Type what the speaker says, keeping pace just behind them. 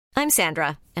I'm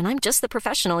Sandra, and I'm just the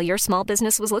professional your small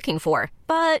business was looking for.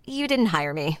 But you didn't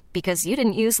hire me because you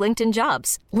didn't use LinkedIn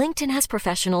Jobs. LinkedIn has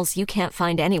professionals you can't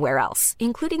find anywhere else,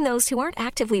 including those who aren't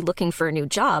actively looking for a new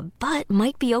job, but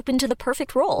might be open to the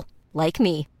perfect role, like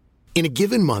me. In a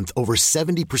given month, over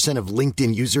 70% of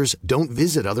LinkedIn users don't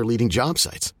visit other leading job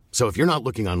sites. So if you're not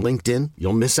looking on LinkedIn,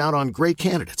 you'll miss out on great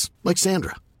candidates like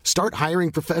Sandra. Start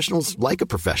hiring professionals like a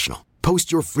professional.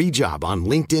 Post your free job on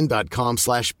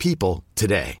linkedin.com/people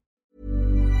today.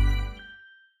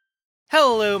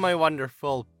 Hello, my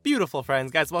wonderful, beautiful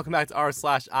friends. Guys, welcome back to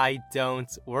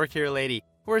r/IDontWorkHereLady,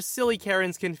 where silly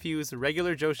Karens confuse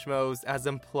regular Joe Schmoes as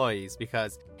employees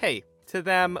because, hey, to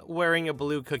them, wearing a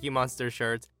blue Cookie Monster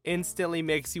shirt instantly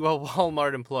makes you a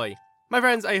Walmart employee. My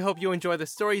friends, I hope you enjoy the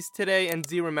stories today, and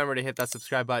do remember to hit that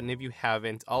subscribe button if you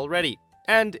haven't already.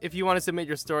 And if you want to submit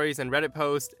your stories and Reddit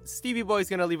post, Stevie Boy's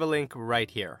gonna leave a link right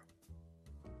here.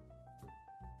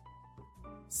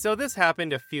 So this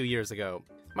happened a few years ago.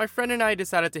 My friend and I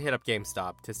decided to hit up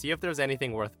GameStop to see if there's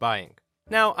anything worth buying.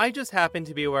 Now, I just happened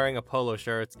to be wearing a polo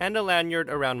shirt and a lanyard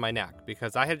around my neck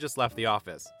because I had just left the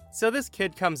office. So this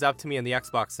kid comes up to me in the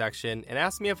Xbox section and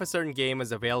asks me if a certain game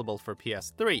is available for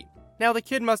PS3. Now, the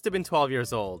kid must have been 12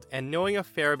 years old, and knowing a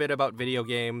fair bit about video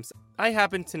games, I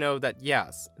happened to know that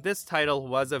yes, this title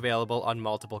was available on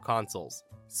multiple consoles.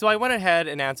 So I went ahead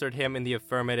and answered him in the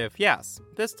affirmative, yes,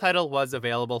 this title was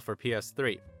available for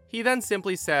PS3. He then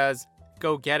simply says,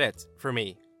 "Go get it for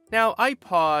me." Now, I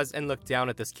pause and look down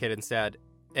at this kid and said,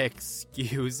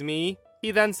 "Excuse me?" He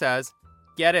then says,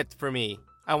 "Get it for me.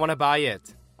 I want to buy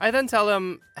it." I then tell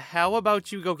him, "How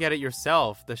about you go get it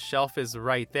yourself? The shelf is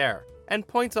right there," and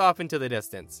points off into the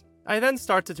distance. I then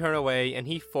start to turn away and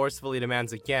he forcefully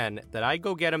demands again that I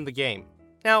go get him the game.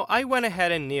 Now, I went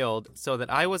ahead and kneeled so that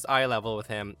I was eye level with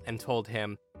him and told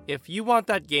him, "If you want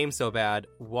that game so bad,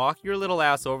 walk your little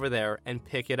ass over there and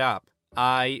pick it up.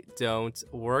 I don't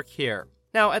work here."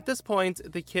 Now, at this point,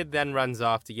 the kid then runs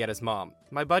off to get his mom.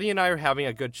 My buddy and I are having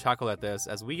a good chuckle at this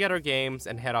as we get our games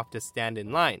and head off to stand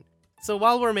in line. So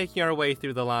while we're making our way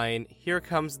through the line, here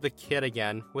comes the kid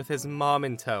again with his mom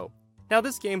in tow. Now,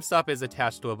 this GameStop is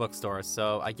attached to a bookstore,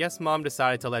 so I guess mom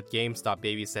decided to let GameStop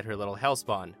babysit her little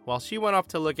hellspawn while she went off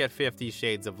to look at 50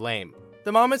 Shades of Lame.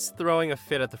 The mom is throwing a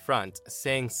fit at the front,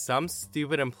 saying some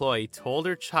stupid employee told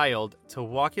her child to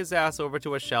walk his ass over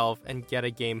to a shelf and get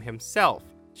a game himself.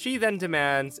 She then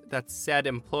demands that said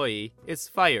employee is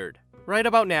fired. Right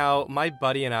about now, my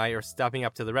buddy and I are stepping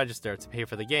up to the register to pay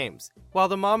for the games, while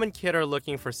the mom and kid are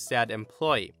looking for said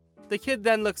employee. The kid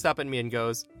then looks up at me and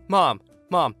goes, Mom,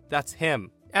 that's him."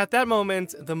 At that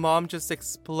moment, the mom just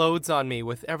explodes on me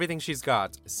with everything she's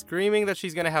got, screaming that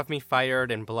she's gonna have me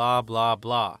fired and blah blah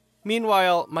blah.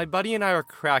 Meanwhile, my buddy and I are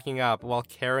cracking up while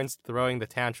Karen's throwing the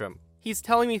tantrum. He's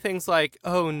telling me things like,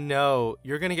 "Oh no,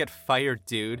 you're gonna get fired,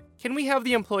 dude. Can we have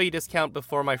the employee discount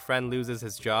before my friend loses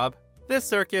his job?" This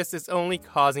circus is only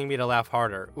causing me to laugh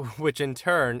harder, which in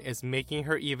turn is making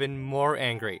her even more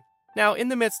angry. Now, in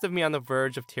the midst of me on the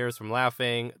verge of tears from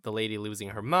laughing, the lady losing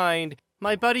her mind,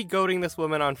 my buddy goading this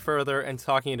woman on further and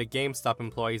talking to GameStop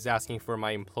employees asking for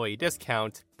my employee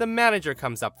discount, the manager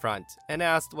comes up front and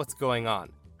asked what's going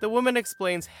on. The woman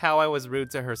explains how I was rude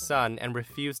to her son and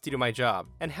refused to do my job,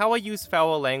 and how I used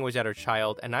foul language at her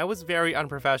child and I was very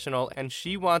unprofessional and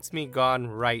she wants me gone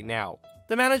right now.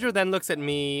 The manager then looks at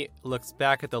me, looks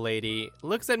back at the lady,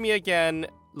 looks at me again,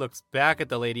 looks back at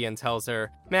the lady and tells her,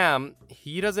 "Ma'am,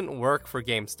 he doesn't work for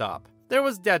GameStop." There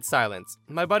was dead silence.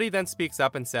 My buddy then speaks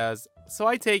up and says, "So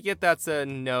I take it that's a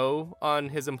no on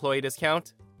his employee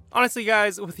discount?" Honestly,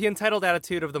 guys, with the entitled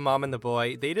attitude of the mom and the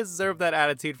boy, they deserve that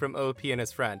attitude from OP and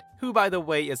his friend, who, by the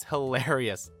way, is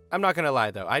hilarious. I'm not gonna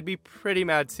lie, though, I'd be pretty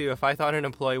mad too if I thought an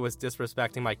employee was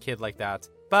disrespecting my kid like that.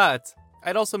 But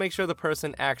I'd also make sure the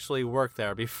person actually worked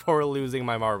there before losing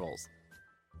my marbles.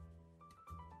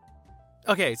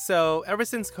 Okay, so ever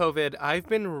since COVID, I've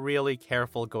been really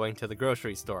careful going to the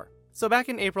grocery store. So back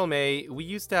in April-May, we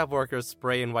used to have workers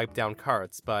spray and wipe down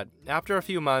carts, but after a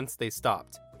few months, they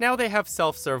stopped. Now they have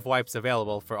self-serve wipes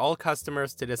available for all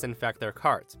customers to disinfect their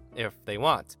cart, if they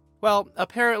want. Well,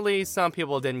 apparently some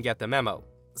people didn't get the memo.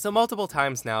 So multiple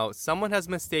times now, someone has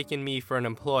mistaken me for an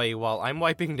employee while I'm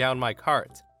wiping down my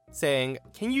cart, saying,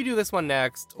 "Can you do this one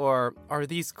next?" or "Are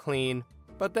these clean?"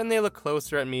 But then they look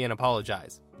closer at me and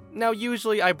apologize. Now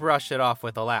usually I brush it off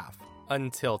with a laugh,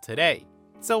 until today.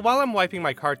 So while I'm wiping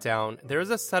my cart down,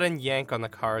 there's a sudden yank on the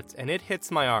cart and it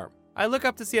hits my arm. I look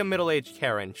up to see a middle-aged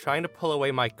Karen trying to pull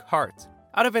away my cart.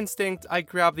 Out of instinct, I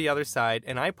grab the other side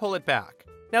and I pull it back.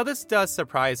 Now this does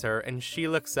surprise her and she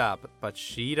looks up, but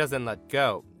she doesn't let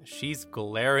go. She's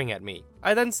glaring at me.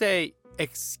 I then say,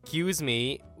 "Excuse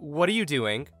me, what are you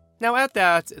doing?" Now at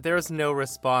that, there is no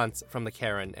response from the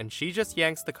Karen, and she just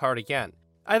yanks the cart again.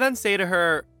 I then say to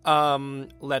her,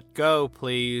 let go,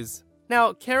 please.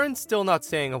 Now, Karen's still not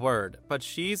saying a word, but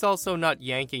she's also not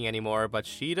yanking anymore, but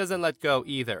she doesn't let go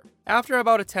either. After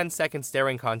about a 10-second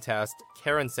staring contest,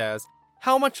 Karen says,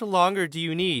 "How much longer do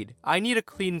you need? I need a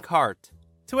clean cart."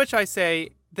 To which I say,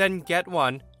 "Then get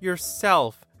one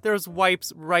yourself. There's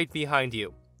wipes right behind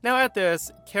you." Now at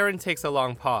this, Karen takes a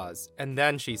long pause, and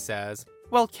then she says,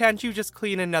 "Well, can't you just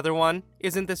clean another one?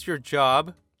 Isn't this your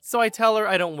job?" So I tell her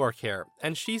I don't work here,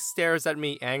 and she stares at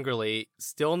me angrily,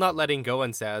 still not letting go,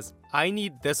 and says, "I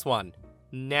need this one.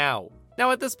 Now." Now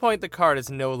at this point the cart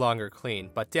is no longer clean,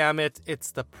 but damn it,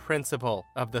 it's the principle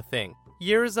of the thing.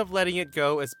 Years of letting it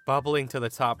go is bubbling to the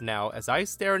top now as I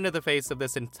stare into the face of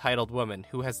this entitled woman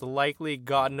who has likely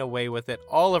gotten away with it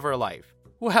all of her life.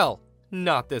 Well,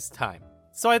 not this time.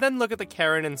 So I then look at the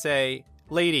Karen and say,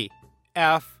 "Lady,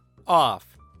 F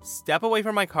off. Step away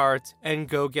from my cart and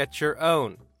go get your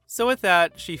own." So with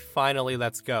that, she finally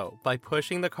lets go by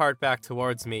pushing the cart back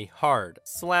towards me hard,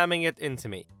 slamming it into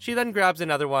me. She then grabs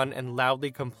another one and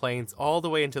loudly complains all the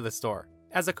way into the store.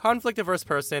 As a conflict-averse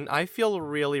person, I feel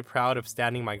really proud of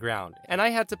standing my ground, and I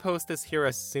had to post this here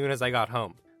as soon as I got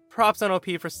home. Props on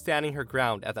OP for standing her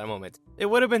ground at that moment. It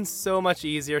would have been so much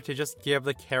easier to just give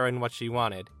the Karen what she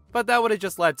wanted, but that would have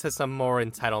just led to some more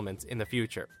entitlement in the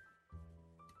future.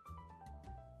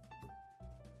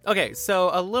 Okay,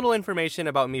 so a little information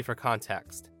about me for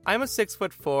context. I'm a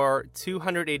 6'4",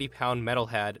 280-pound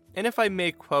metalhead, and if I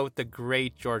may quote the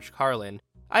great George Carlin,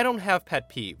 I don't have pet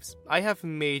peeves. I have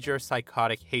major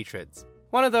psychotic hatreds.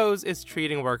 One of those is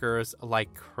treating workers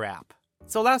like crap.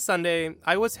 So last Sunday,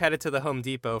 I was headed to the Home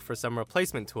Depot for some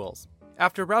replacement tools.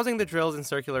 After browsing the drills and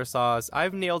circular saws,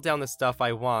 I've nailed down the stuff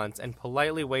I want and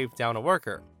politely waved down a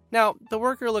worker. Now, the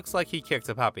worker looks like he kicked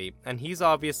a puppy, and he's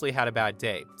obviously had a bad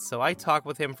day, so I talk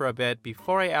with him for a bit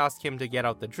before I ask him to get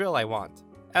out the drill I want,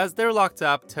 as they're locked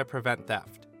up to prevent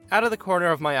theft. Out of the corner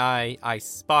of my eye, I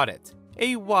spot it.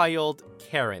 A wild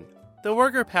Karen. The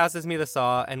worker passes me the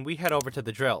saw, and we head over to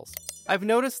the drills. I've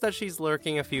noticed that she's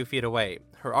lurking a few feet away,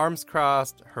 her arms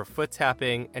crossed, her foot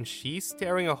tapping, and she's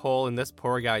staring a hole in this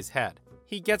poor guy's head.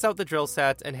 He gets out the drill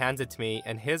set and hands it to me,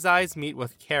 and his eyes meet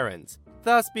with Karen's.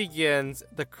 Thus begins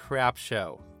the crap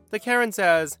show. The Karen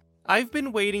says, "I've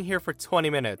been waiting here for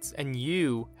 20 minutes, and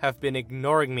you have been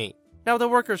ignoring me." Now the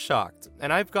worker's shocked,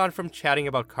 and I've gone from chatting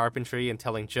about carpentry and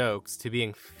telling jokes to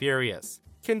being furious.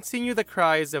 Continue the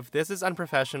cries of "This is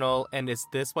unprofessional," and "Is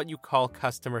this what you call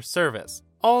customer service?"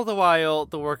 All the while,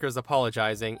 the worker's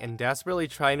apologizing and desperately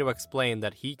trying to explain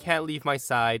that he can't leave my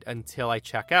side until I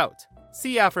check out.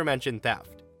 See aforementioned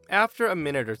theft. After a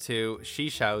minute or two, she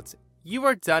shouts, "You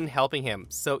are done helping him,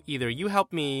 so either you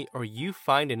help me or you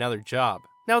find another job."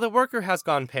 Now the worker has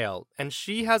gone pale, and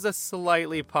she has a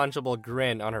slightly punchable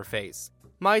grin on her face.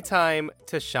 My time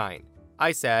to shine.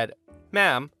 I said,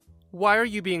 "Ma'am, why are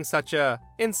you being such a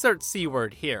insert C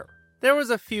word here?" There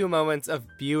was a few moments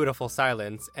of beautiful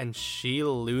silence, and she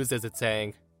loses it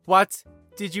saying, "What?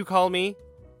 Did you call me?"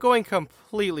 Going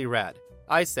completely red.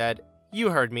 I said, "You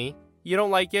heard me. You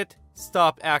don't like it?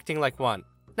 Stop acting like one."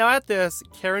 Now at this,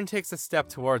 Karen takes a step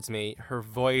towards me, her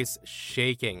voice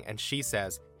shaking, and she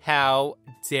says, "How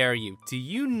dare you? Do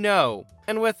you know?"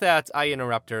 And with that, I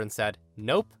interrupt her and said,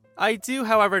 "Nope. I do,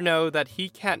 however, know that he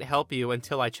can't help you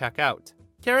until I check out."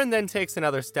 Karen then takes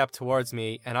another step towards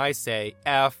me, and I say,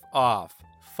 "F off.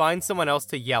 Find someone else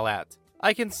to yell at."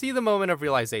 I can see the moment of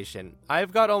realization.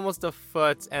 I've got almost a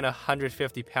foot and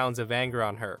 150 pounds of anger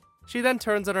on her. She then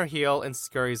turns on her heel and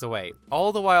scurries away,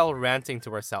 all the while ranting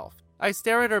to herself. I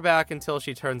stare at her back until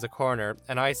she turns a corner,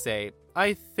 and I say,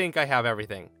 "I think I have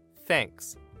everything.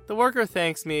 Thanks." The worker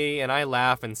thanks me, and I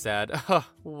laugh and said, "Oh,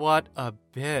 what a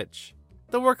bitch."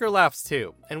 The worker laughs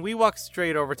too, and we walk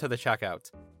straight over to the checkout.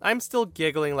 I'm still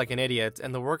giggling like an idiot,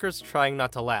 and the worker's trying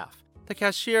not to laugh. The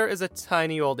cashier is a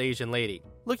tiny old Asian lady.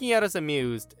 Looking at us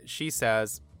amused, she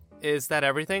says, "Is that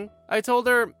everything?" I told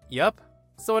her, "Yup."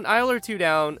 So an aisle or two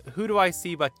down, who do I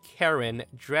see but Karen,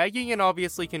 dragging an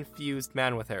obviously confused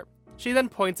man with her. She then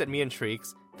points at me and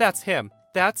shrieks, "That's him.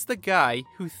 That's the guy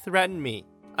who threatened me."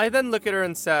 I then look at her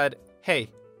and said,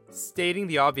 "Hey, stating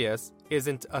the obvious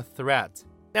isn't a threat."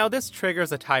 Now this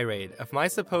triggers a tirade of my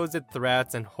supposed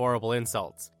threats and horrible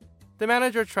insults. The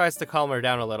manager tries to calm her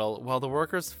down a little, while the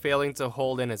worker's failing to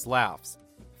hold in his laughs.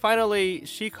 Finally,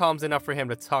 she calms enough for him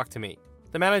to talk to me.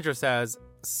 The manager says,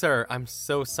 "Sir, I'm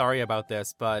so sorry about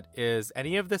this, but is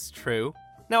any of this true?"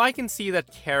 Now I can see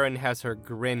that Karen has her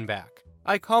grin back.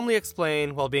 I calmly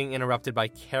explain, while being interrupted by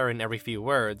Karen every few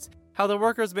words, how the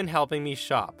worker's been helping me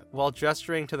shop, while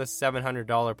gesturing to the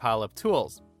 $700 pile of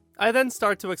tools. I then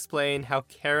start to explain how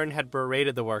Karen had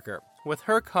berated the worker, with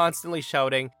her constantly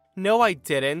shouting, "No, I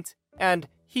didn't," and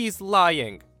 "He's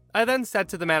lying." I then said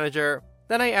to the manager,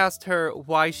 then I asked her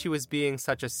why she was being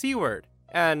such a C-word,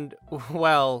 and,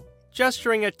 well,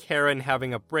 gesturing at Karen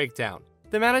having a breakdown.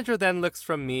 The manager then looks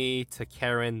from me to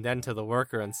Karen, then to the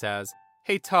worker and says,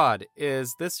 "Hey Todd,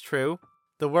 is this true?"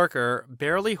 The worker,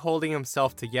 barely holding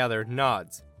himself together,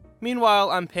 nods. Meanwhile,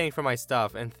 I'm paying for my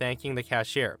stuff and thanking the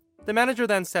cashier. The manager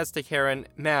then says to Karen,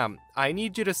 "Ma'am, I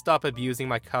need you to stop abusing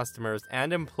my customers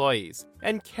and employees."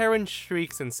 And Karen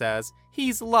shrieks and says,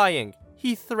 "He's lying.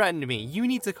 He threatened me. You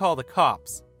need to call the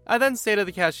cops." I then say to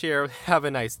the cashier, "Have a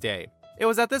nice day." It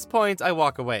was at this point I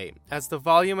walk away, as the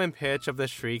volume and pitch of the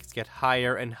shrieks get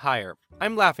higher and higher.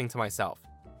 I'm laughing to myself.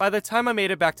 By the time I made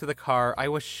it back to the car, I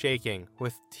was shaking,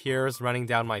 with tears running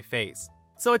down my face.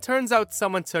 So it turns out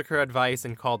someone took her advice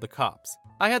and called the cops.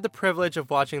 I had the privilege of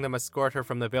watching them escort her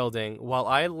from the building while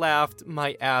I laughed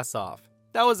my ass off.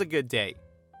 That was a good day.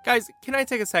 Guys, can I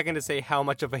take a second to say how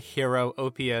much of a hero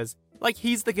OP is? Like,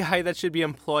 he's the guy that should be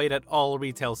employed at all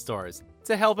retail stores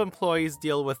to help employees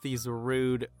deal with these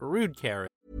rude Karens.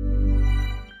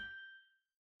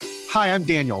 Hi, I'm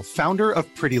Daniel, founder of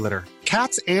Pretty Litter.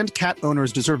 Cats and cat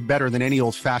owners deserve better than any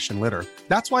old-fashioned litter.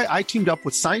 That's why I teamed up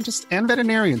with scientists and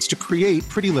veterinarians to create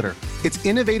Pretty Litter. Its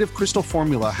innovative crystal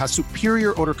formula has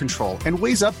superior odor control and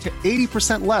weighs up to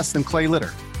 80% less than clay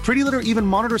litter. Pretty Litter even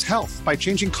monitors health by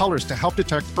changing colors to help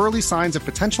detect early signs of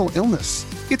potential illness.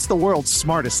 It's the world's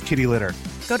smartest kitty litter.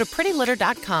 Go to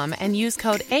prettylitter.com and use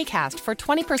code ACAST for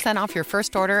 20% off your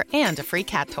first order and a free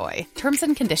cat toy. Terms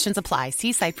and conditions apply.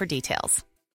 See site for details.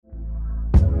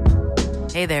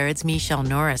 Hey there, it's Michelle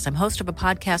Norris. I'm host of a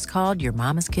podcast called Your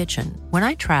Mama's Kitchen. When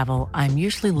I travel, I'm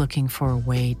usually looking for a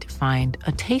way to find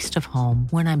a taste of home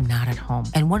when I'm not at home.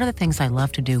 And one of the things I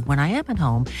love to do when I am at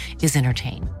home is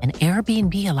entertain. And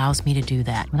Airbnb allows me to do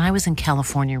that. When I was in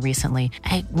California recently,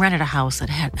 I rented a house that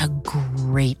had a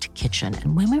great kitchen.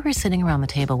 And when we were sitting around the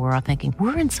table, we were all thinking,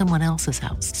 we're in someone else's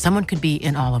house. Someone could be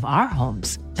in all of our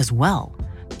homes as well.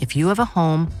 If you have a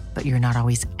home, but you're not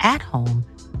always at home,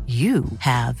 you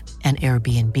have an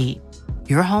Airbnb.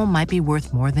 Your home might be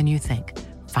worth more than you think.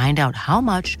 Find out how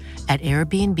much at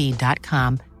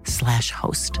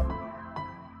airbnb.com/host.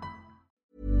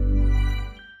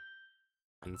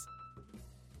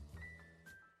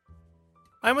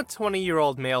 I'm a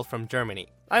 20-year-old male from Germany.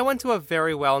 I went to a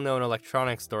very well-known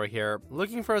electronics store here,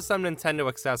 looking for some Nintendo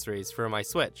accessories for my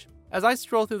Switch. As I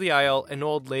stroll through the aisle, an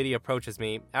old lady approaches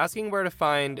me, asking where to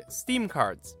find Steam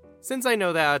cards. Since I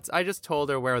know that, I just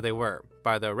told her where they were,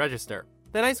 by the register.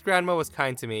 The nice grandma was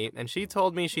kind to me, and she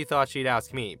told me she thought she'd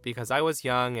ask me, because I was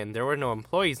young and there were no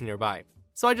employees nearby.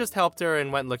 So I just helped her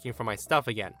and went looking for my stuff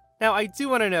again. Now, I do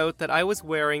want to note that I was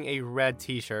wearing a red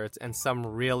t-shirt and some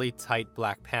really tight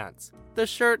black pants. The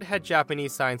shirt had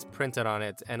Japanese signs printed on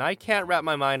it, and I can't wrap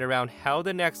my mind around how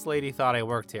the next lady thought I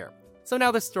worked here. So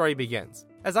now the story begins.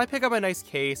 As I pick up a nice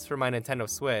case for my Nintendo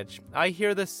Switch, I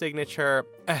hear the signature,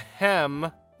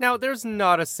 ahem. Now, there's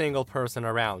not a single person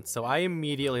around, so I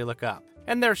immediately look up.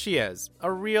 And there she is,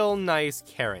 a real nice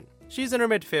Karen. She's in her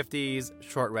mid-50s,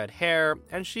 short red hair,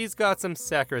 and she's got some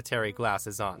secretary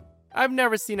glasses on. I've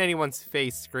never seen anyone's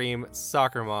face scream,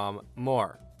 "Soccer mom,"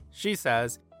 more. She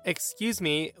says, "Excuse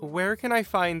me, where can I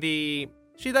find the..."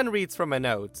 She then reads from a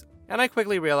note, and I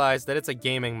quickly realize that it's a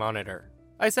gaming monitor.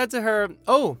 I said to her,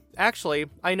 "Oh, actually,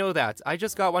 I know that. I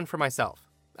just got one for myself.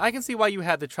 I can see why you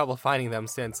had the trouble finding them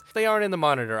since they aren't in the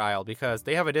monitor aisle because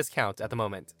they have a discount at the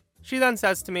moment." She then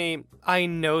says to me, "I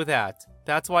know that.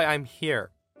 That's why I'm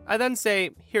here." I then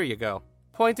say, "Here you go,"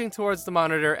 pointing towards the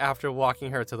monitor after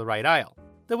walking her to the right aisle.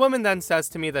 The woman then says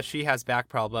to me that she has back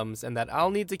problems and that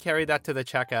I'll need to carry that to the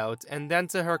checkout and then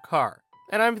to her car.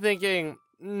 And I'm thinking,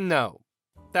 no,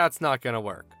 that's not gonna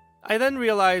work. I then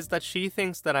realize that she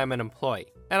thinks that I'm an employee.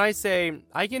 And I say,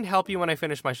 "I can help you when I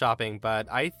finish my shopping, but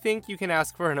I think you can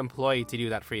ask for an employee to do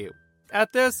that for you."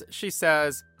 At this, she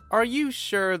says, "Are you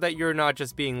sure that you're not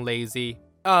just being lazy?"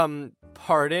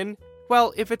 Pardon?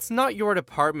 Well, if it's not your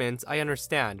department, I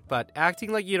understand, but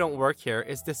acting like you don't work here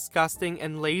is disgusting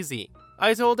and lazy.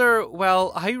 I told her,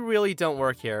 "Well, I really don't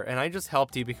work here, and I just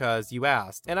helped you because you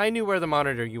asked, and I knew where the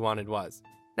monitor you wanted was."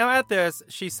 Now at this,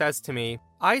 she says to me,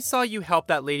 "I saw you help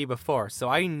that lady before, so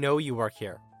I know you work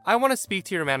here. I want to speak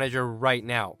to your manager right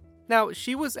now." Now,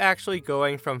 she was actually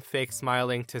going from fake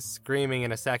smiling to screaming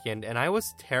in a second, and I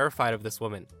was terrified of this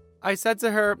woman. I said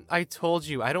to her, "I told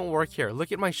you, I don't work here.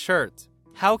 Look at my shirt.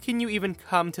 How can you even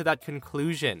come to that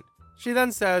conclusion?" She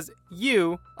then says,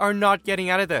 "You are not getting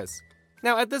out of this."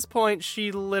 Now, at this point,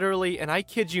 she literally, and I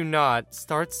kid you not,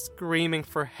 starts screaming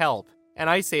for help. And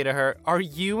I say to her, "Are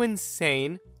you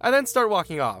insane? I then start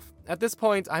walking off. At this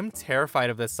point, I'm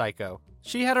terrified of this psycho.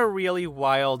 She had a really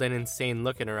wild and insane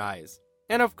look in her eyes.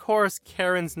 And of course,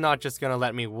 Karen's not just gonna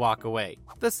let me walk away.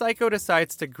 The psycho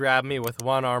decides to grab me with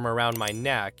one arm around my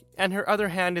neck, and her other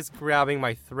hand is grabbing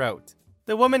my throat.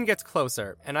 The woman gets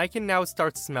closer, and I can now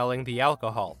start smelling the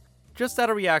alcohol. Just out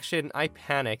of reaction, I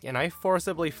panic, and I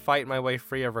forcibly fight my way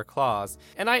free of her claws,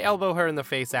 and I elbow her in the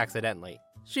face accidentally.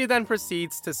 She then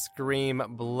proceeds to scream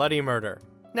bloody murder.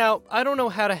 Now, I don't know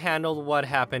how to handle what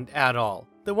happened at all.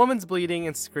 The woman's bleeding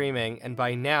and screaming, and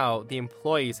by now, the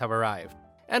employees have arrived.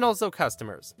 And also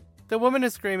customers. The woman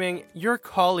is screaming, "Your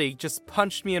colleague just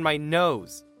punched me in my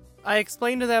nose." I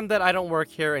explained to them that I don't work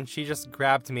here and she just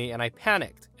grabbed me and I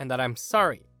panicked, and that I'm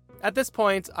sorry. At this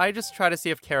point, I just try to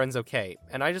see if Karen's okay,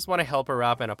 and I just want to help her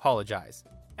up and apologize.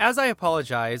 As I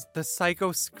apologize, the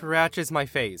psycho scratches my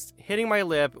face, hitting my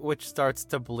lip, which starts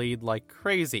to bleed like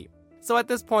crazy. So at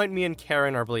this point, me and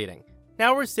Karen are bleeding.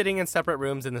 Now we're sitting in separate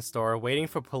rooms in the store waiting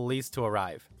for police to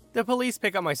arrive. The police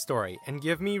pick up my story and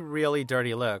give me really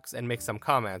dirty looks and make some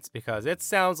comments because it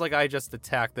sounds like I just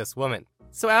attacked this woman.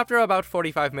 So after about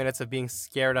 45 minutes of being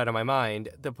scared out of my mind,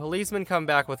 the policemen come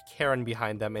back with Karen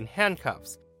behind them in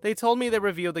handcuffs. They told me they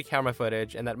reviewed the camera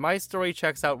footage and that my story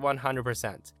checks out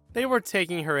 100%. They were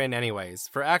taking her in anyways,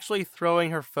 for actually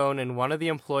throwing her phone in one of the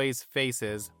employees'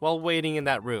 faces while waiting in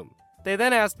that room. They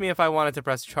then asked me if I wanted to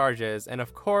press charges, and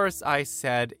of course I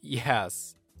said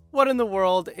yes. What in the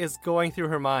world is going through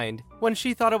her mind when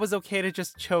she thought it was okay to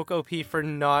just choke OP for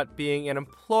not being an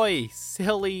employee?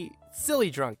 Silly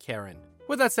drunk Karen.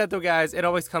 With that said though guys, it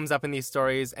always comes up in these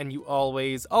stories and you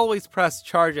always press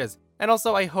charges. And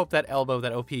also I hope that elbow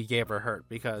that OP gave her hurt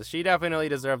because she definitely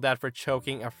deserved that for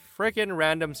choking a frickin'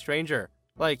 random stranger.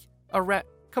 Like,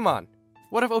 come on.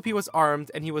 What if OP was armed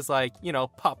and he was like,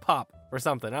 pop pop or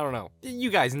something, I don't know. You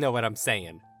guys know what I'm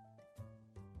saying.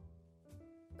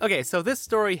 Okay, so this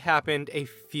story happened a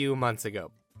few months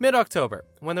ago. Mid-October,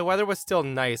 when the weather was still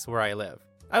nice where I live.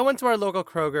 I went to our local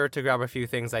Kroger to grab a few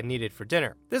things I needed for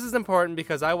dinner. This is important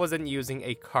because I wasn't using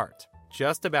a cart,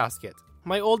 just a basket.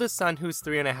 My oldest son, who's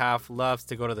 3.5, loves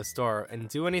to go to the store and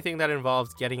do anything that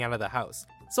involves getting out of the house.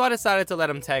 So I decided to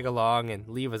let him tag along and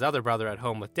leave his other brother at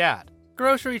home with dad.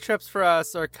 Grocery trips for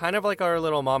us are kind of like our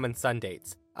little mom and son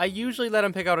dates. I usually let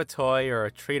him pick out a toy or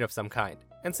a treat of some kind.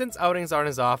 And since outings aren't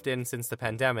as often since the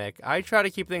pandemic, I try to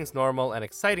keep things normal and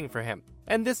exciting for him.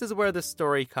 And this is where the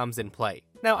story comes in play.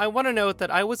 Now, I want to note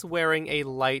that I was wearing a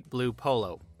light blue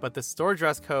polo, but the store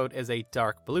dress code is a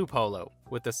dark blue polo,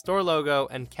 with the store logo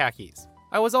and khakis.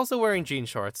 I was also wearing jean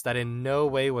shorts that in no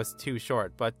way was too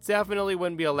short, but definitely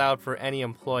wouldn't be allowed for any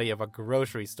employee of a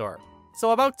grocery store.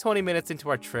 So about 20 minutes into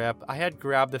our trip, I had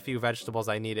grabbed a few vegetables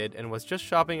I needed and was just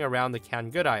shopping around the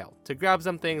canned good aisle to grab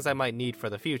some things I might need for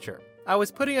the future. I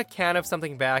was putting a can of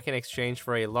something back in exchange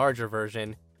for a larger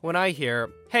version when I hear,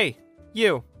 "Hey,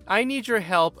 you, I need your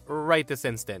help right this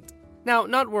instant." Now,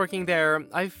 not working there,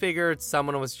 I figured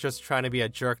someone was just trying to be a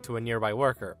jerk to a nearby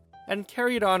worker, and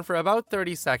carried on for about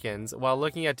 30 seconds while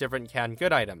looking at different canned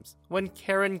good items, when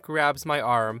Karen grabs my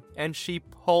arm and she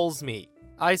pulls me.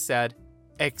 I said,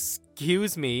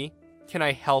 "Excuse me, can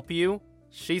I help you?"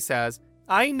 She says,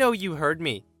 "I know you heard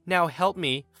me. Now help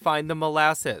me find the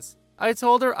molasses." I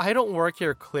told her I don't work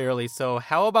here clearly, so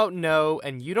how about no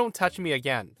and you don't touch me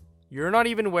again? You're not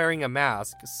even wearing a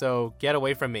mask, so get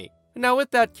away from me. Now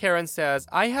with that, Karen says,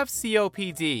 "I have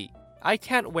COPD. I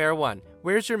can't wear one.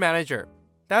 Where's your manager?"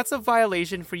 That's a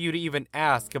violation for you to even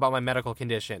ask about my medical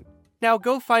condition. Now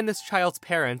go find this child's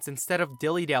parents instead of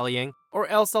dilly-dallying, or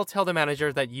else I'll tell the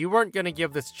manager that you weren't going to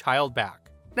give this child back.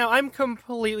 Now I'm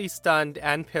completely stunned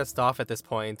and pissed off at this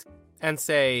point, and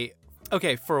say,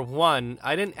 okay, for one,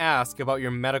 I didn't ask about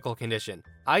your medical condition.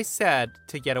 I said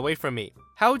to get away from me.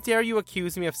 How dare you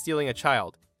accuse me of stealing a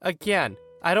child? Again,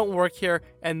 I don't work here,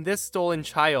 and this stolen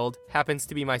child happens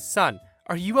to be my son.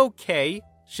 Are you okay?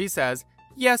 She says,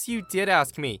 "Yes, you did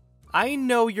ask me. I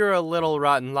know you're a little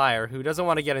rotten liar who doesn't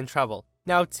want to get in trouble.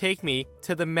 Now take me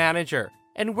to the manager."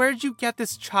 And where'd you get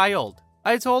this child?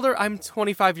 I told her I'm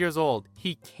 25 years old.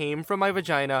 He came from my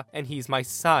vagina, and he's my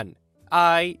son.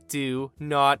 I do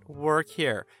not work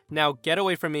here. Now get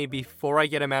away from me before I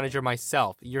get a manager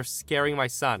myself. You're scaring my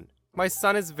son. My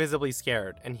son is visibly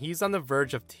scared, and he's on the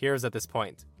verge of tears at this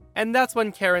point. And that's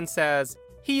when Karen says,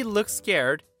 "He looks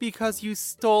scared because you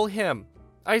stole him."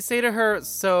 I say to her,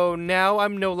 "So now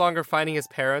I'm no longer finding his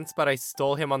parents, but I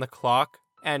stole him on the clock?"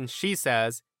 And she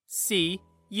says, "See,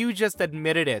 you just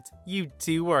admitted it. You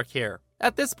do work here."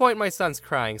 At this point, my son's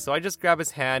crying, so I just grab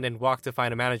his hand and walk to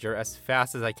find a manager as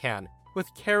fast as I can,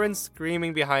 with Karen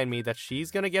screaming behind me that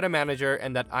she's gonna get a manager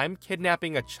and that I'm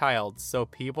kidnapping a child, so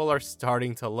people are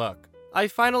starting to look. I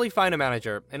finally find a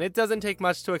manager, and it doesn't take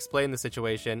much to explain the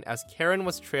situation, as Karen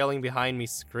was trailing behind me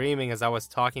screaming as I was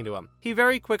talking to him. He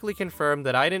very quickly confirmed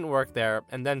that I didn't work there,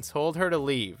 and then told her to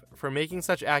leave for making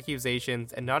such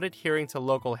accusations and not adhering to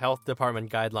local health department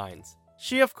guidelines.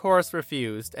 She of course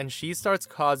refused, and she starts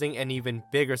causing an even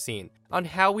bigger scene on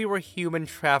how we were human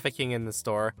trafficking in the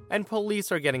store, and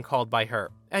police are getting called by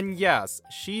her. And yes,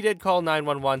 she did call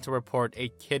 911 to report a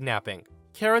kidnapping.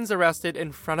 Karen's arrested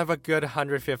in front of a good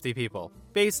 150 people.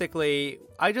 Basically,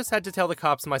 I just had to tell the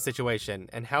cops my situation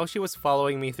and how she was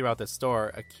following me throughout the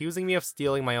store, accusing me of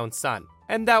stealing my own son.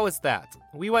 And that was that.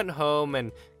 We went home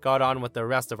and got on with the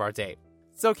rest of our day.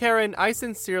 So Karen, I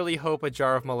sincerely hope a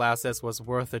jar of molasses was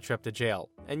worth a trip to jail,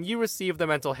 and you receive the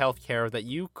mental health care that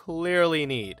you clearly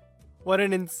need. What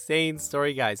an insane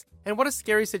story, guys. And what a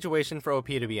scary situation for OP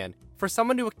to be in. For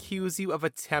someone to accuse you of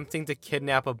attempting to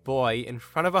kidnap a boy in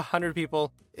front of 100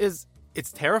 people it's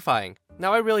terrifying.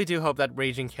 Now I really do hope that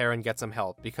Raging Karen gets some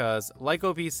help, because like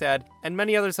OP said, and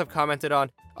many others have commented on,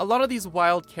 a lot of these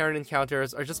wild Karen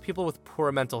encounters are just people with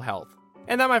poor mental health.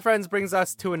 And that, my friends, brings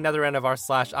us to another end of our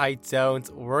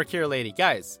 /IDontWorkHereLady.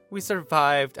 Guys, we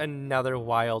survived another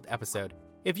wild episode.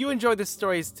 If you enjoyed the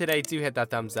stories today, do hit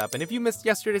that thumbs up. And if you missed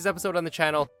yesterday's episode on the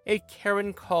channel, a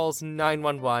Karen calls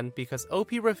 911 because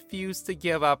OP refused to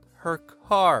give up her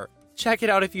car. Check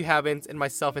it out if you haven't, and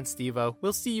myself and Steve-O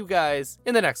will see you guys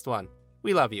in the next one.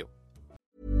 We love you.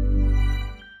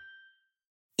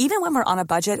 Even when we're on a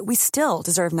budget, we still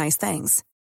deserve nice things.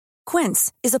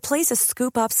 Quince is a place to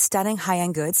scoop up stunning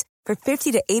high-end goods for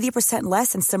 50 to 80%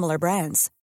 less than similar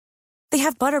brands. They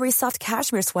have buttery soft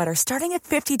cashmere sweaters starting at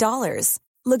 $50,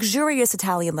 luxurious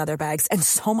Italian leather bags, and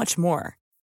so much more.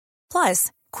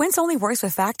 Plus, Quince only works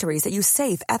with factories that use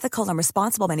safe, ethical, and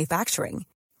responsible manufacturing.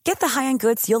 Get the high-end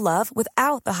goods you'll love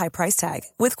without the high price tag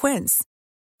with Quince.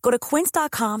 Go to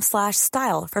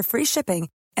quince.com/style for free shipping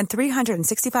and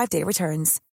 365-day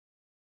returns.